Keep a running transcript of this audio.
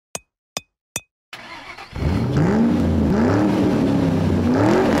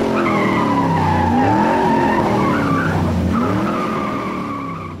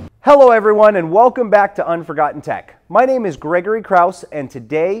Hello everyone and welcome back to Unforgotten Tech. My name is Gregory Krause and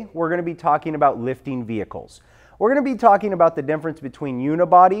today we're going to be talking about lifting vehicles. We're going to be talking about the difference between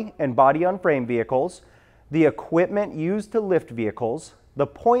unibody and body-on-frame vehicles, the equipment used to lift vehicles, the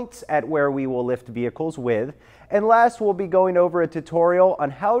points at where we will lift vehicles with, and last we'll be going over a tutorial on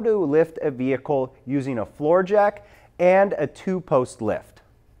how to lift a vehicle using a floor jack and a two-post lift.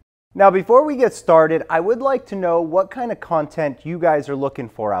 Now before we get started, I would like to know what kind of content you guys are looking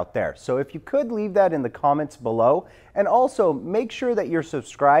for out there. So if you could leave that in the comments below, and also make sure that you're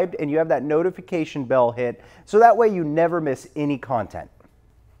subscribed and you have that notification bell hit so that way you never miss any content.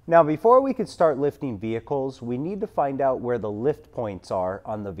 Now before we can start lifting vehicles, we need to find out where the lift points are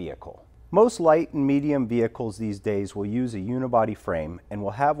on the vehicle. Most light and medium vehicles these days will use a unibody frame and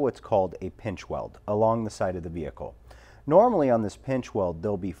will have what's called a pinch weld along the side of the vehicle. Normally on this pinch weld,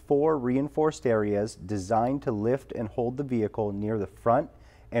 there'll be 4 reinforced areas designed to lift and hold the vehicle near the front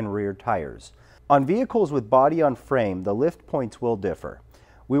and rear tires. On vehicles with body on frame, the lift points will differ.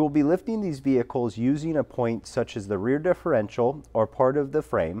 We will be lifting these vehicles using a point such as the rear differential or part of the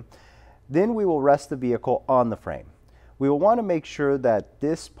frame. Then we will rest the vehicle on the frame. We will want to make sure that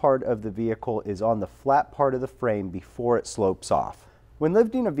this part of the vehicle is on the flat part of the frame before it slopes off. When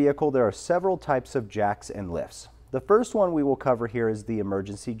lifting a vehicle, there are several types of jacks and lifts. The first one we will cover here is the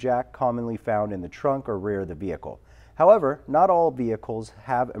emergency jack, commonly found in the trunk or rear of the vehicle. However, not all vehicles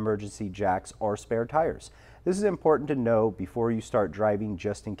have emergency jacks or spare tires. This is important to know before you start driving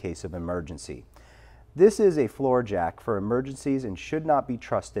just in case of emergency. This is a floor jack for emergencies and should not be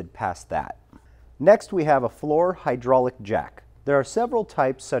trusted past that. Next we have a floor hydraulic jack. There are several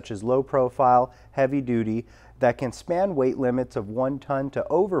types such as low profile, heavy duty, that can span weight limits of 1 ton to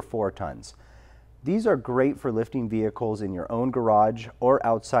over 4 tons. These are great for lifting vehicles in your own garage or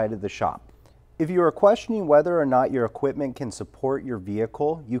outside of the shop. If you are questioning whether or not your equipment can support your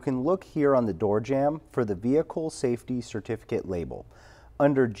vehicle, you can look here on the door jamb for the Vehicle Safety Certificate label.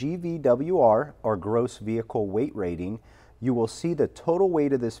 Under GVWR, or Gross Vehicle Weight Rating, you will see the total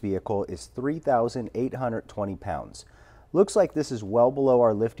weight of this vehicle is 3,820 pounds. Looks like this is well below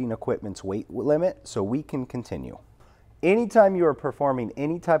our lifting equipment's weight limit, so we can continue. Anytime you are performing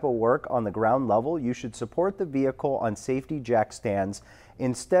any type of work on the ground level, you should support the vehicle on safety jack stands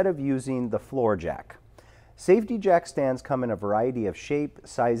instead of using the floor jack. Safety jack stands come in a variety of shape,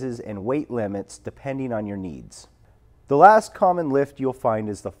 sizes, and weight limits depending on your needs. The last common lift you'll find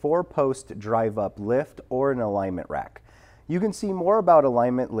is the 4-post drive-up lift or an alignment rack. You can see more about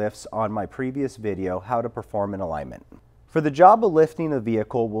alignment lifts on my previous video, How to Perform an Alignment. For the job of lifting a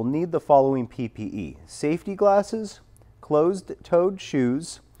vehicle, we'll need the following PPE: safety glasses, closed-toed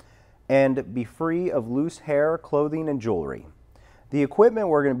shoes, and be free of loose hair, clothing, and jewelry. The equipment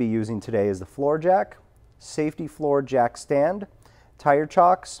we're going to be using today is the floor jack, safety floor jack stand, tire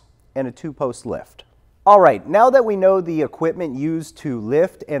chocks, and a 2-post lift. Alright, now that we know the equipment used to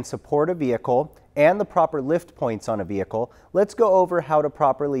lift and support a vehicle and the proper lift points on a vehicle, let's go over how to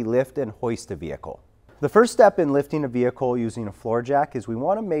properly lift and hoist a vehicle. The first step in lifting a vehicle using a floor jack is we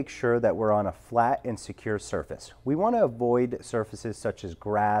want to make sure that we're on a flat and secure surface. We want to avoid surfaces such as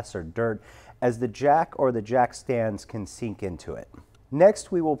grass or dirt, as the jack or the jack stands can sink into it.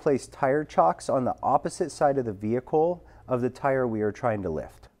 Next, we will place tire chocks on the opposite side of the vehicle of the tire we are trying to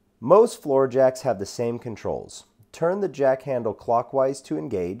lift. Most floor jacks have the same controls. Turn the jack handle clockwise to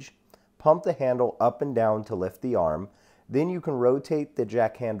engage, pump the handle up and down to lift the arm, then you can rotate the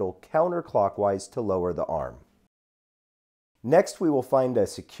jack handle counterclockwise to lower the arm. Next, we will find a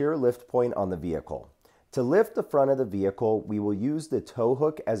secure lift point on the vehicle. To lift the front of the vehicle, we will use the tow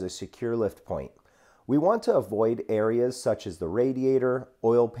hook as a secure lift point. We want to avoid areas such as the radiator,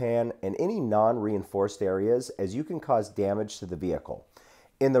 oil pan, and any non-reinforced areas, as you can cause damage to the vehicle.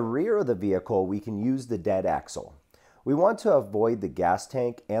 In the rear of the vehicle, we can use the dead axle. We want to avoid the gas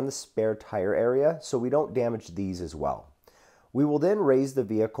tank and the spare tire area so we don't damage these as well. We will then raise the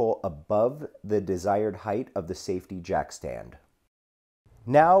vehicle above the desired height of the safety jack stand.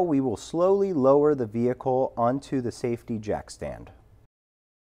 Now we will slowly lower the vehicle onto the safety jack stand.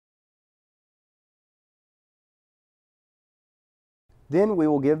 Then we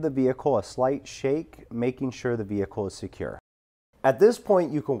will give the vehicle a slight shake, making sure the vehicle is secure. At this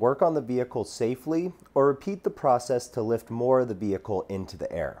point, you can work on the vehicle safely or repeat the process to lift more of the vehicle into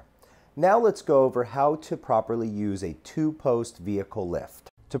the air. Now let's go over how to properly use a 2-post vehicle lift.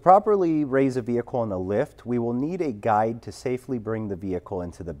 To properly raise a vehicle in a lift, we will need a guide to safely bring the vehicle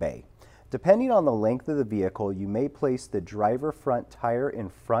into the bay. Depending on the length of the vehicle, you may place the driver front tire in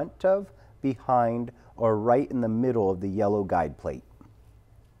front of, behind, or right in the middle of the yellow guide plate.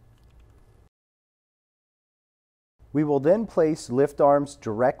 We will then place lift arms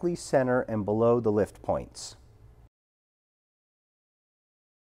directly center and below the lift points.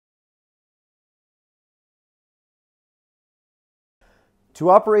 To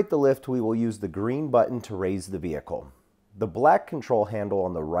operate the lift, we will use the green button to raise the vehicle. The black control handle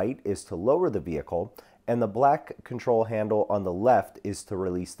on the right is to lower the vehicle, and the black control handle on the left is to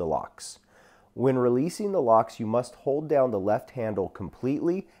release the locks. When releasing the locks, you must hold down the left handle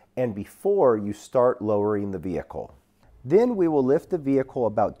completely and before you start lowering the vehicle. Then we will lift the vehicle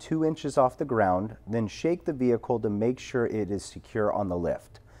about 2 inches off the ground, then shake the vehicle to make sure it is secure on the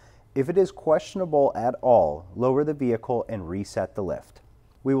lift. If it is questionable at all, lower the vehicle and reset the lift.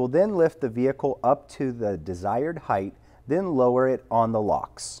 We will then lift the vehicle up to the desired height, then lower it on the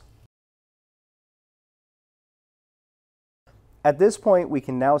locks. At this point, we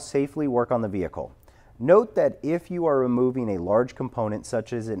can now safely work on the vehicle. Note that if you are removing a large component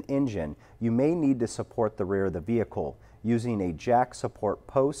such as an engine, you may need to support the rear of the vehicle using a jack support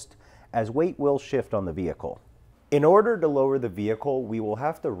post, as weight will shift on the vehicle. In order to lower the vehicle, we will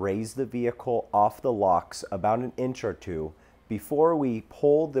have to raise the vehicle off the locks about an inch or two before we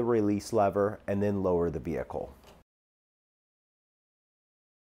pull the release lever and then lower the vehicle.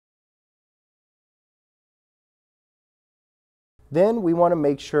 Then we want to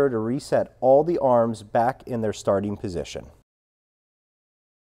make sure to reset all the arms back in their starting position.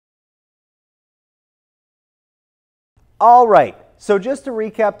 All right, so just to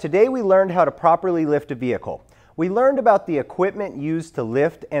recap, today we learned how to properly lift a vehicle. We learned about the equipment used to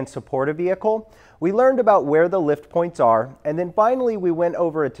lift and support a vehicle. We learned about where the lift points are, and then finally we went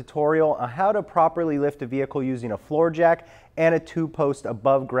over a tutorial on how to properly lift a vehicle using a floor jack and a 2-post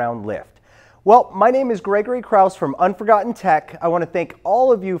above ground lift. Well, my name is Gregory Krause from Unforgotten Tech. I want to thank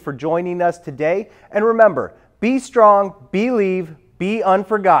all of you for joining us today, and remember, be strong, believe, be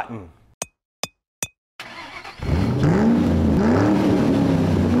unforgotten.